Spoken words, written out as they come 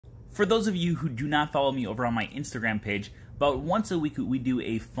For those of you who do not follow me over on my Instagram page, about once a week we do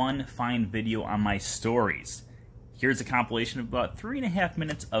a fun find video on my stories. Here's a compilation of about 3.5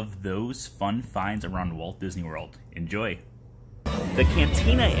 minutes of those fun finds around Walt Disney World. Enjoy! The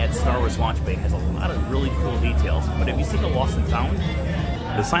cantina at Star Wars Launch Bay has a lot of really cool details, but have you seen the Lost and Found?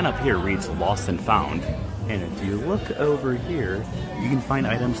 The sign up here reads Lost and Found, and if you look over here, you can find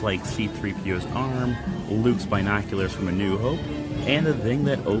items like C-3PO's arm, Luke's binoculars from A New Hope, and the thing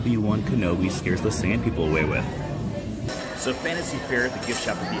that Obi-Wan Kenobi scares the Sand People away with. So Fantasy Fair at the gift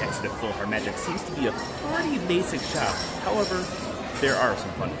shop at the exit of PhilharMagic seems to be a pretty basic shop. However, there are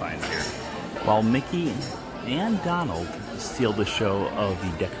some fun finds here. While Mickey and Donald steal the show of the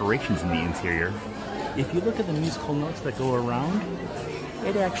decorations in the interior, if you look at the musical notes that go around,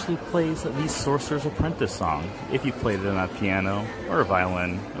 it actually plays the Sorcerer's Apprentice song. If you played it on a piano, or a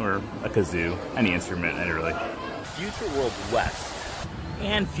violin, or a kazoo, any instrument, really. Future World West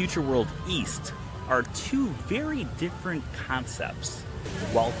and Future World East are two very different concepts.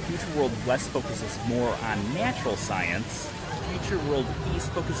 While Future World West focuses more on natural science, Future World East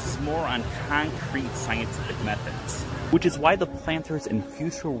focuses more on concrete scientific methods. Which is why the planters in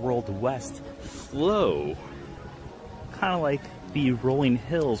Future World West flow. Kind of like the rolling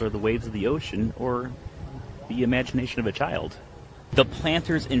hills or the waves of the ocean or the imagination of a child. The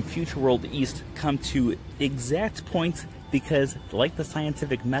planters in Future World East come to exact points because, like the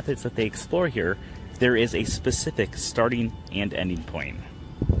scientific methods that they explore here, there is a specific starting and ending point.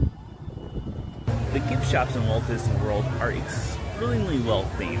 The gift shops in Walt Disney World are extremely well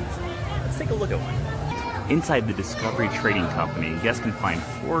themed. Let's take a look at one. Inside the Discovery Trading Company, guests can find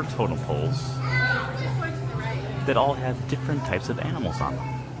 4 totem poles that all have different types of animals on them.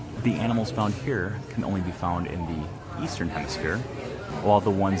 The animals found here can only be found in the Eastern Hemisphere, while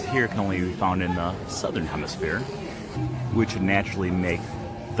the ones here can only be found in the Southern Hemisphere, which would naturally make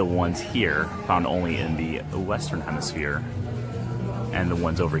the ones here found only in the Western Hemisphere, and the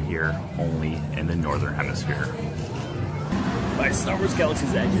ones over here only in the Northern Hemisphere. By Star Wars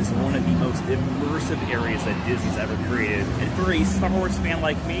Galaxy's Edge is one of the most immersive areas that Disney's ever created, and for a Star Wars fan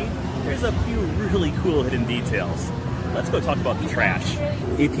like me, there's a few really cool hidden details. Let's go talk about the trash.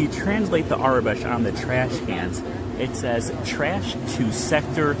 If you translate the Arabic on the trash cans, it says trash to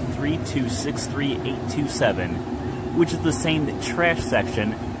sector 3263827, which is the same trash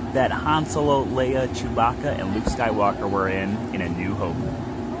section that Han Solo, Leia, Chewbacca, and Luke Skywalker were in A New Hope.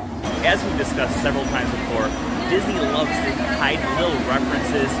 As we've discussed several times before, Disney loves to hide little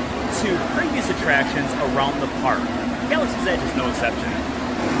references to previous attractions around the park. Galaxy's Edge is no exception.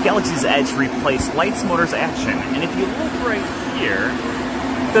 Galaxy's Edge replaced Lights, Motors, Action, and if you look right here,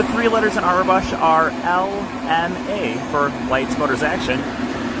 the 3 letters in Arabic are LMA for Lights, Motors, Action,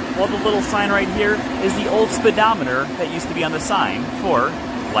 while the little sign right here is the old speedometer that used to be on the sign for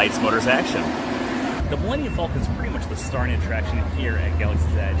Lights, Motors, Action. The Millennium Falcon is pretty much the starting attraction here at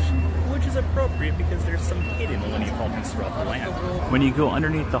Galaxy's Edge, which is appropriate because there's some hidden Millennium Falcons throughout the land. When you go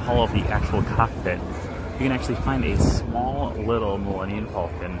underneath the hull of the actual cockpit, you can actually find a small little Millennium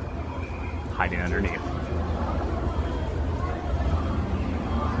Falcon hiding underneath.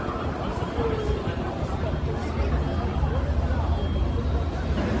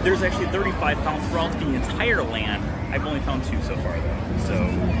 There's actually 35 found throughout the entire land. I've only found 2 so far though, so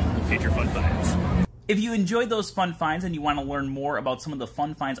future fun finds. If you enjoyed those fun finds and you want to learn more about some of the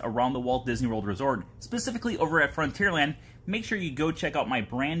fun finds around the Walt Disney World Resort, specifically over at Frontierland, make sure you go check out my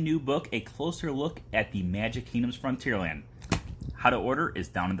brand new book, A Closer Look at the Magic Kingdom's Frontierland. How to order is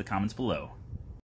down in the comments below.